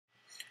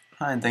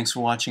Hi, and thanks for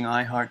watching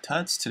I Heart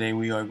Tuts. Today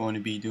we are going to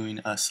be doing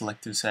a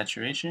selective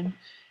saturation,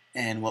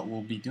 and what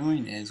we'll be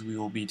doing is we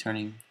will be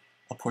turning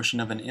a portion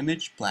of an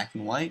image black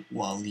and white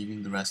while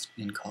leaving the rest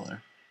in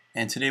color.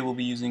 And today we'll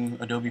be using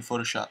Adobe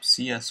Photoshop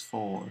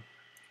CS4.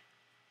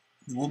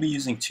 We'll be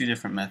using two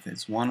different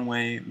methods.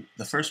 The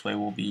first way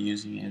we'll be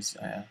using is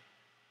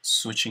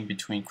switching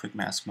between quick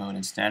mask mode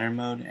and standard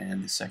mode,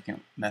 and the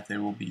second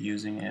method we'll be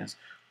using is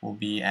we'll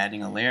be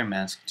adding a layer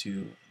mask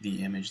to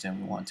the image that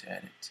we want to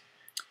edit.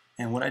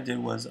 And what I did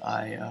was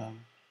I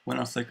went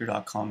on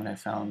Flickr.com and I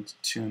found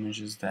two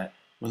images that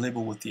were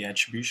labeled with the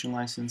attribution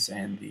license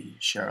and the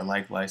share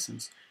alike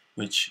license,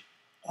 which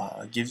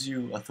gives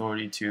you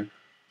authority to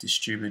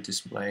distribute,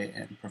 display,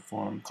 and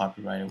perform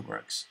copyrighted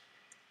works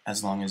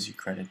as long as you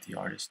credit the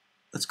artist.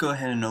 Let's go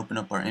ahead and open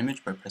up our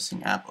image by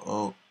pressing Apple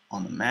O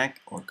on the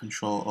Mac or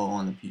Control O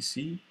on the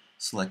PC.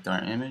 Select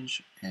our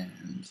image,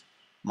 and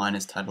mine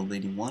is titled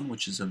Lady 1,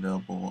 which is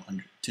available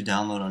to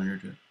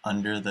download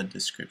under the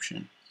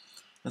description.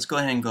 Let's go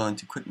ahead and go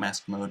into quick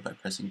mask mode by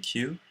pressing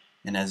Q,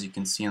 and as you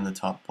can see on the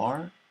top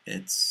bar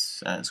it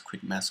says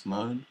quick mask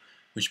mode,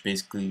 which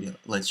basically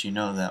lets you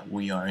know that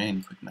we are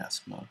in quick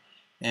mask mode.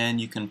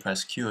 And you can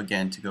press Q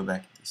again to go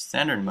back into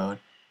standard mode,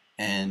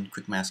 and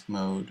quick mask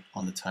mode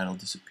on the title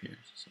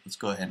disappears. So let's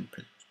go ahead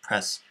and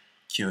press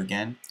Q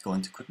again, go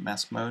into quick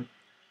mask mode,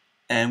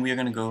 and we are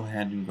going to go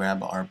ahead and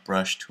grab our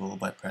brush tool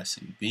by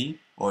pressing B,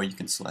 or you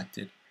can select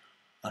it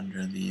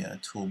under the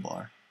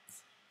toolbar.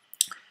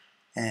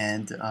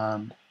 And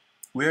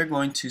we're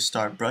going to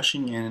start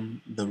brushing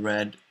in the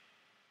red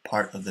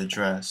part of the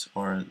dress,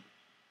 or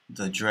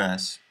the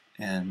dress,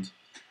 and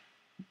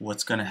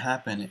what's going to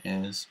happen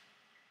is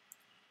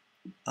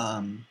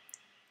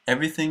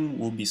everything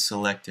will be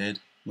selected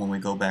when we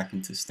go back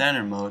into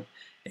standard mode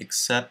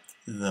except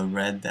the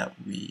red that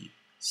we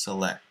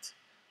select.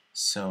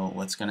 So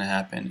what's going to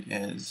happen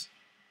is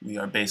we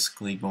are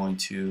basically going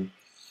to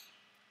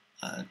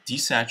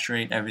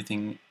desaturate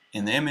everything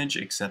in the image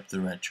except the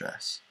red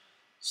dress.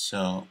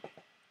 So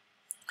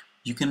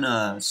you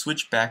can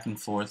switch back and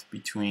forth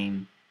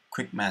between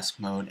quick mask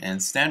mode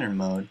and standard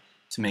mode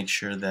to make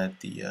sure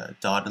that the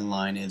dotted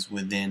line is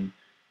within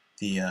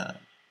the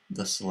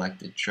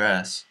selected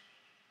dress.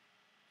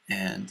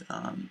 And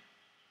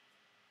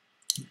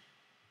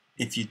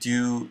if you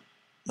do,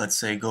 let's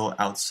say, go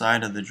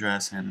outside of the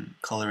dress and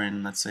color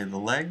in, let's say, the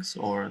legs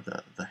or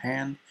the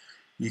hand,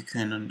 you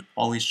can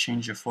always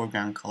change your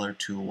foreground color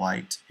to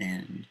white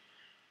and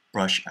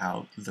brush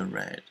out the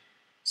red.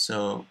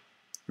 So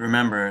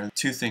remember,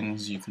 two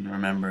things you can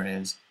remember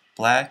is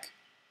black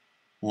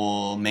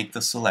will make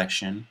the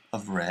selection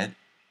of red,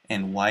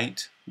 and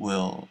white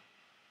will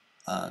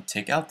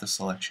take out the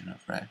selection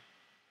of red.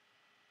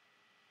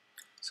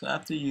 So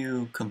after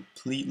you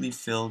completely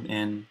filled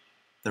in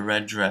the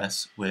red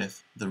dress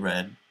with the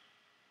red,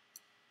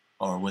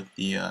 or with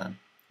the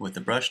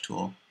brush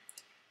tool,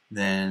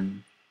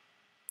 then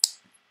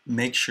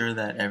make sure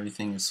that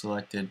everything is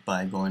selected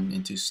by going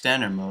into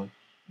standard mode,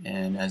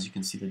 and as you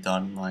can see, the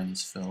dotted line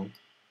is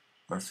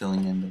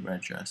filling in the red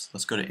dress.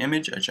 Let's go to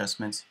Image,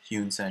 Adjustments,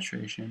 Hue and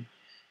Saturation,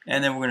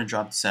 and then we're going to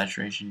drop the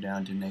saturation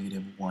down to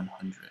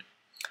 -100.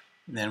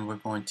 Then we're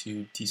going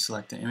to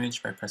deselect the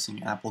image by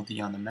pressing Apple D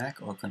on the Mac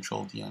or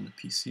Control D on the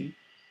PC,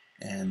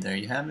 and there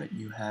you have it.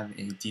 You have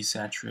a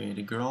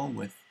desaturated girl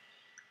with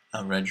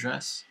a red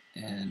dress,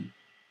 and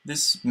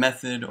this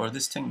method, or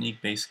this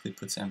technique, basically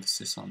puts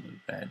emphasis on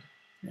the red,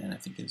 and I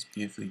think it's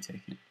beautifully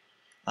taken.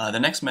 The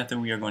next method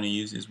we are going to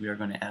use is we are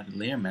going to add a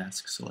layer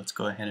mask. So let's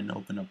go ahead and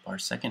open up our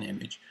second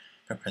image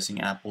by pressing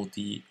Apple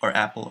D or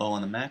Apple O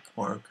on the Mac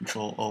or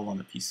Control O on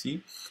the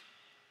PC,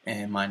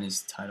 and mine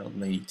is titled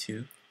Lady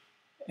 2.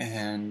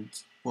 And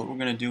what we're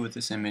going to do with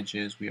this image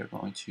is we are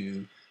going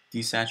to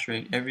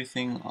desaturate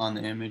everything on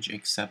the image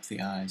except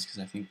the eyes, because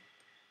I think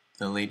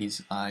the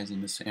lady's eyes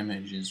in this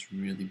image is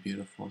really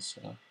beautiful.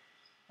 So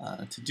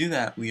to do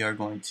that, we are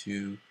going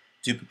to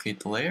duplicate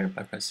the layer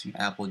by pressing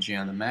Apple J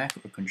on the Mac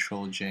or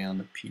Control J on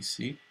the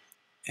PC,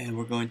 and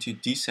we're going to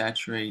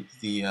desaturate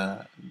the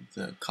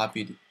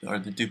copied or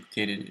the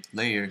duplicated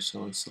layer.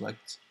 So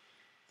select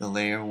the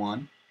layer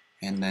 1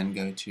 and then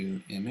go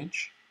to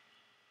Image,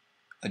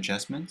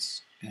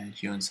 Adjustments, and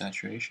Hue and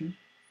Saturation,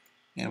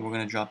 and we're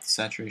going to drop the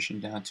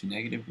saturation down to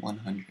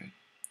 -100.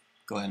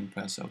 Go ahead and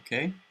press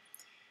OK,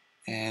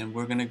 and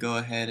we're going to go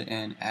ahead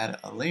and add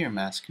a layer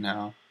mask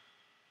now.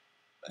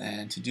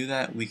 And to do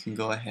that, we can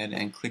go ahead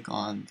and click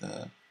on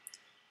the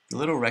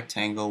little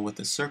rectangle with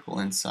a circle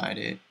inside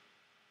it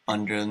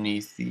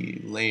underneath the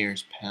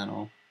layers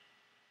panel,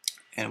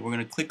 and we're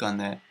going to click on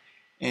that,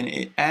 and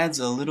it adds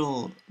a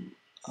little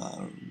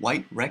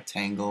white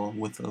rectangle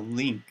with a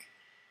link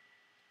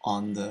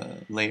on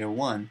the layer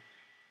 1,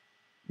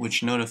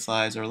 which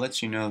notifies or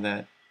lets you know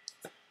that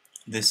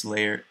this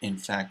layer in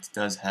fact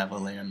does have a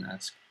layer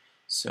mask.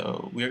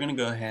 So we're going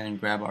to go ahead and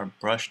grab our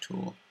brush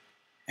tool,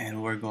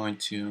 and we're going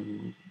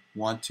to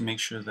want to make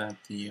sure that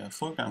the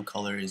foreground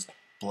color is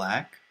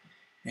black,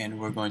 and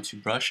we're going to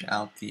brush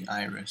out the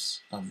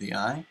iris of the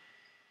eye.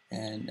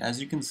 And as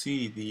you can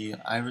see, the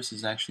iris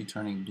is actually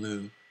turning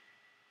blue,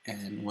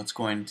 and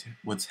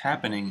what's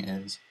happening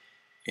is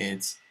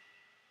it's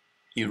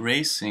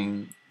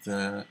erasing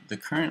the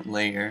current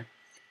layer,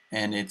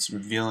 and it's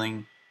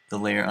revealing the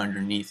layer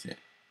underneath it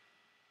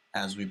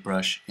as we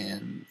brush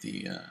in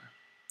the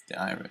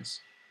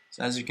iris.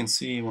 So as you can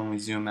see, when we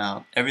zoom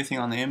out, everything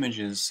on the image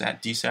is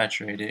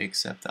desaturated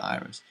except the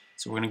iris.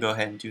 So we're going to go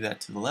ahead and do that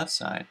to the left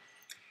side.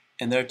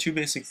 And there are two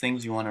basic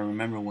things you want to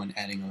remember when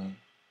adding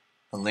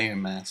a layer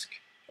mask.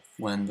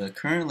 When the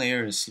current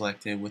layer is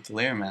selected with the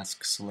layer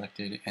mask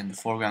selected and the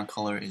foreground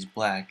color is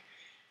black,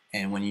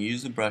 and when you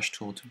use the brush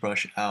tool to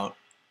brush out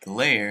the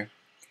layer,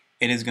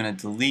 it is going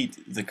to delete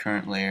the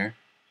current layer,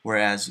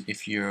 whereas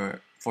if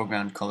your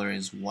foreground color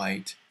is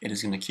white, it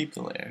is going to keep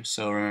the layer.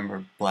 So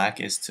remember, black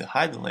is to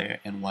hide the layer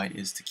and white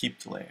is to keep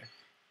the layer.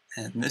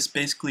 And this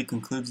basically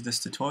concludes this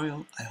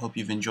tutorial. I hope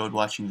you've enjoyed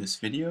watching this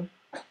video.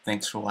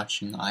 Thanks for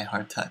watching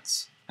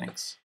iHeartTuts. Thanks.